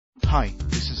Hi,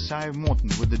 this is Sive Morten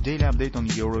with the daily update on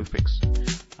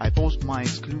EuroFX. I post my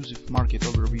exclusive market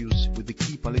overviews with the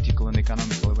key political and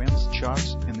economical events,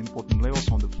 charts and important levels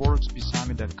on the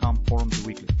ForexPeaceArmy.com forums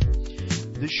weekly.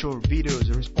 This short video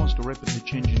is a response to rapidly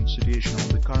changing situation on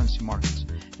the currency markets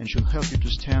and should help you to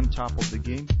stay on top of the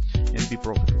game and be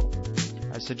profitable.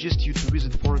 I suggest you to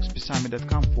visit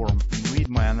ForexPeaceArmy.com forum and read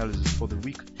my analysis for the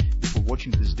week before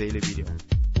watching this daily video.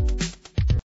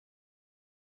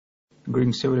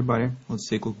 Greetings everybody. Let's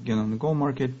take a look again on the gold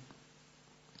market.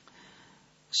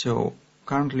 So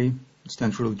currently it's a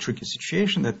really tricky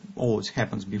situation that always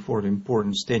happens before the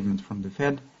important statement from the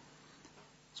Fed.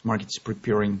 This market is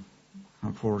preparing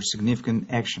for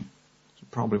significant action. So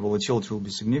probably volatility will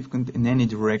be significant in any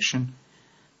direction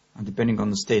depending on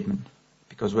the statement,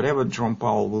 because whatever Jerome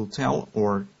Powell will tell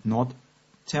or not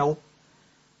tell,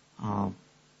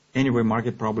 anyway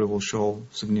market probably will show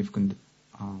significant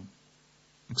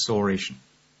acceleration,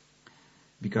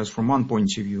 because from one point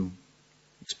of view,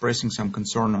 expressing some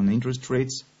concern on interest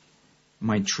rates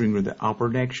might trigger the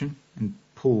upward action and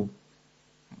pull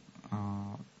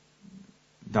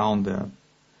down the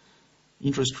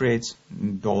interest rates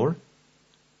in dollar,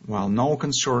 while no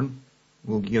concern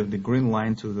will give the green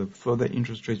line to the further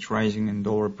interest rates rising and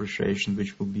dollar appreciation,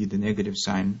 which will be the negative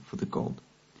sign for the gold.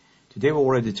 Today we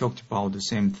already talked about the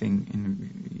same thing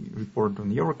in the report on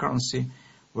the euro currency,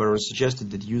 where I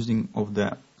suggested that using of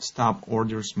the stop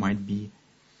orders might be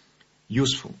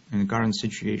useful in the current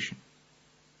situation.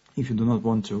 If you do not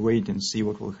want to wait and see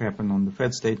what will happen on the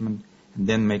Fed statement and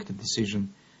then make the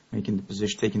decision, taking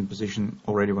the position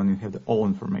already when you have all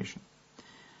information.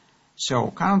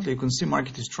 So currently you can see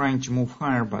market is trying to move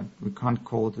higher, but we can't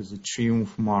call it as a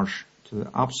triumph march to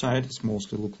the upside. It's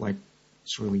mostly look like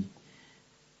it's really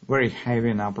very heavy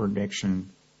and upward action.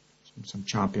 Some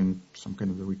chopping, some kind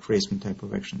of the retracement type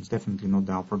of action. It's definitely not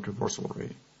the upward reversal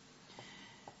already.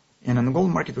 And on the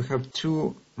gold market we have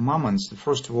two moments.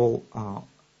 First of all,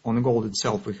 on the gold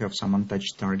itself we have some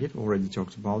untouched target. We already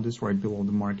talked about this, right below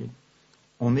the market.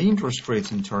 On the interest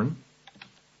rates in turn,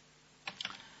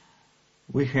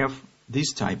 we have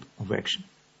this type of action.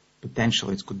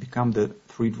 Potentially it could become the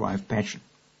three-drive pattern.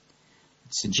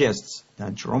 It suggests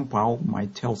that Jerome Powell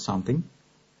might tell something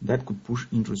that could push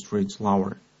interest rates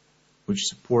lower, which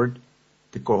support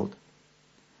the gold.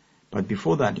 But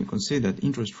before that, you can see that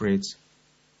interest rates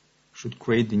should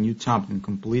create the new top and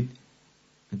complete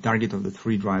the target of the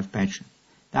three-drive pattern.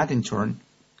 That in turn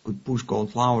could push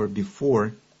gold lower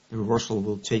before the reversal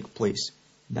will take place.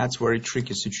 That's a very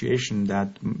tricky situation that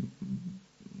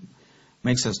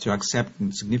makes us to accept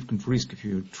significant risk if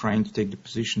you're trying to take the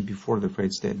position before the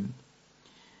Fed statement.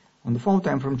 On the 4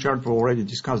 time frame chart, we already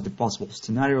discussed the possible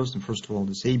scenarios. And first of all,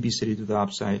 this ABCD to the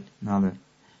upside, another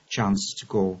chance to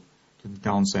go to the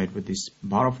downside with this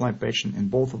butterfly pattern,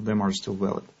 and both of them are still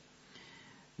valid.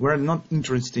 We're not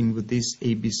interested with this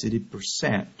ABCD per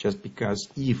se, just because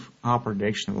if upward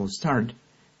action will start,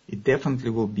 it definitely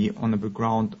will be on the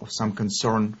background of some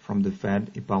concern from the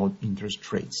Fed about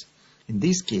interest rates. In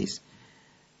this case,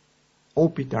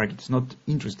 OP target is not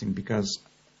interesting because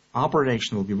upward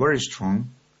action will be very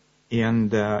strong,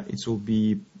 and it will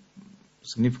be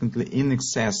significantly in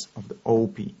excess of the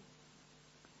OP.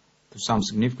 To some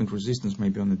significant resistance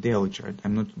maybe on the daily chart.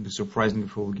 I'm not surprised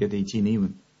if we will get 18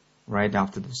 even right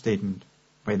after the statement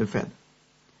by the Fed.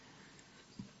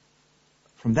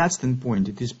 From that standpoint,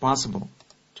 it is possible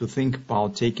to think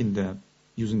about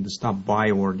using the stop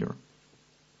buy order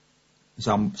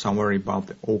somewhere above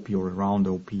the OP or around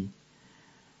OP.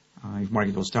 If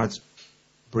market will start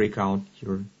breakout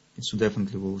here, it so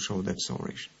definitely will show the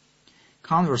acceleration.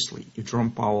 Conversely, if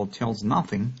Jerome Powell tells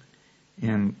nothing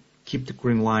and keep the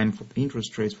green line for the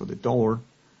interest rates for the dollar,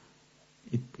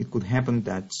 it could happen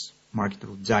that market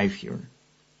will dive here.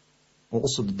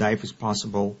 Also, the dive is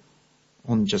possible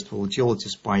on just volatility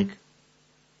spike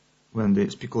when the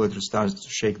speculator starts to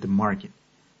shake the market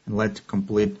and let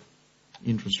complete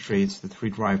interest rates, the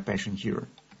three-drive pattern here.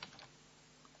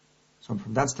 So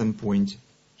from that standpoint,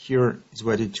 here is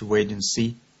ready to wait and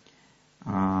see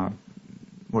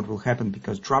what will happen,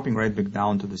 because dropping right back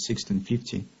down to the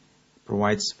 1650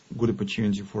 provides good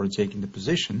opportunity for taking the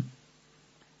position,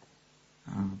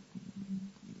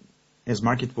 as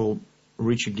market will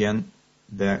reach again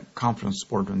the confidence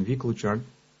support on the weekly chart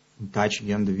and touch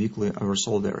again the weekly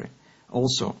oversold area.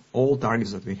 Also, all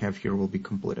targets that we have here will be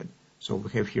completed. So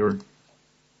we have here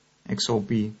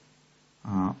XOP,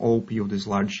 OP of this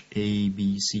large A,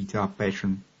 B, C top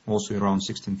pattern, also around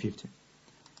 1650.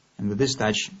 And with this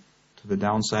touch to the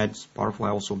downside, butterfly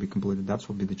also will be completed. That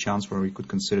will be the chance where we could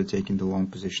consider taking the long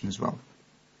position as well.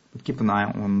 But keep an eye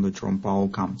on the Jerome Powell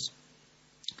comments.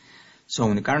 So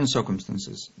in the current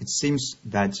circumstances, it seems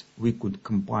that we could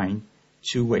combine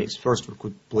two ways. First, we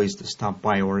could place the stop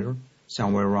buy order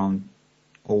somewhere around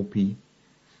OP,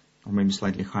 or maybe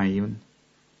slightly high even,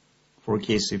 for a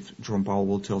case if Jerome Powell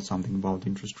will tell something about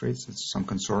interest rates, it's some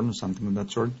concern or something of that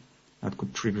sort, that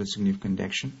could trigger significant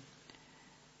action.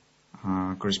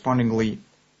 Correspondingly,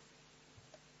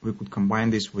 we could combine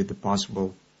this with the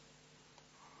possible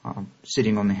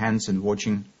sitting on the hands and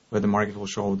watching where the market will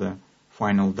show the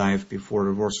final dive before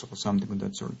reversal or something of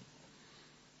that sort.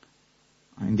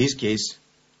 In this case,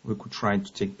 we could try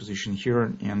to take position here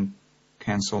and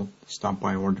cancel the stop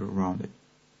buy order around it.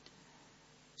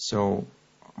 So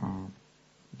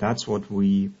that's what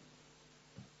we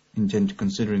intend to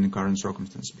consider in the current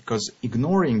circumstances, because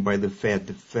ignoring by the Fed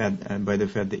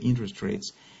the interest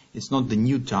rates, it's not the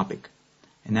new topic,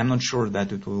 and I'm not sure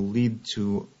that it will lead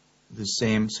to the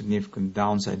same significant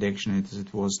downside action as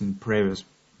it was in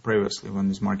previously when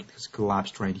this market has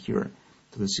collapsed right here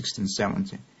to the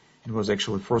 1670. It was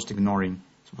actually first ignoring.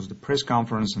 It was the press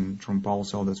conference, and Jerome Powell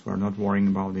said that we're not worrying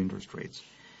about the interest rates.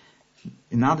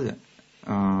 Another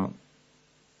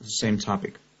same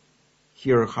topic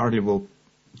here hardly will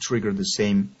trigger the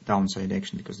same downside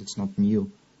action because it's not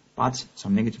new, but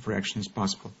some negative reaction is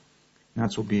possible. And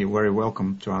that will be very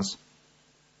welcome to us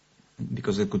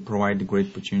because it could provide a great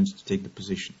opportunity to take the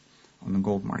position on the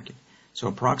gold market. So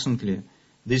approximately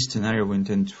this scenario we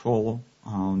intend to follow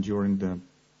during the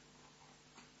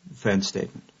Fed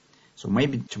statement. So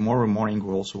maybe tomorrow morning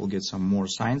we also will get some more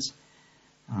signs,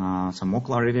 some more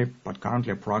clarity, but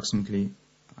currently approximately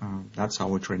that's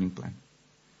our trading plan.